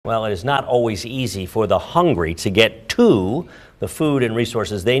Well, it is not always easy for the hungry to get to the food and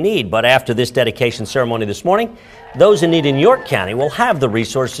resources they need. But after this dedication ceremony this morning, those in need in York County will have the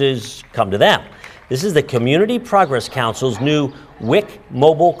resources come to them. This is the Community Progress Council's new WIC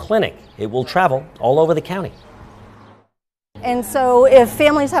mobile clinic. It will travel all over the county. And so if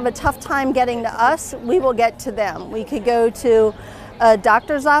families have a tough time getting to us, we will get to them. We could go to a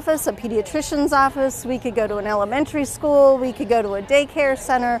doctor's office, a pediatrician's office, we could go to an elementary school, we could go to a daycare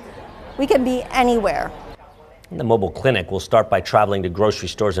center, we can be anywhere. The mobile clinic will start by traveling to grocery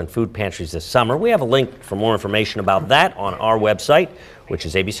stores and food pantries this summer. We have a link for more information about that on our website, which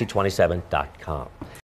is abc27.com.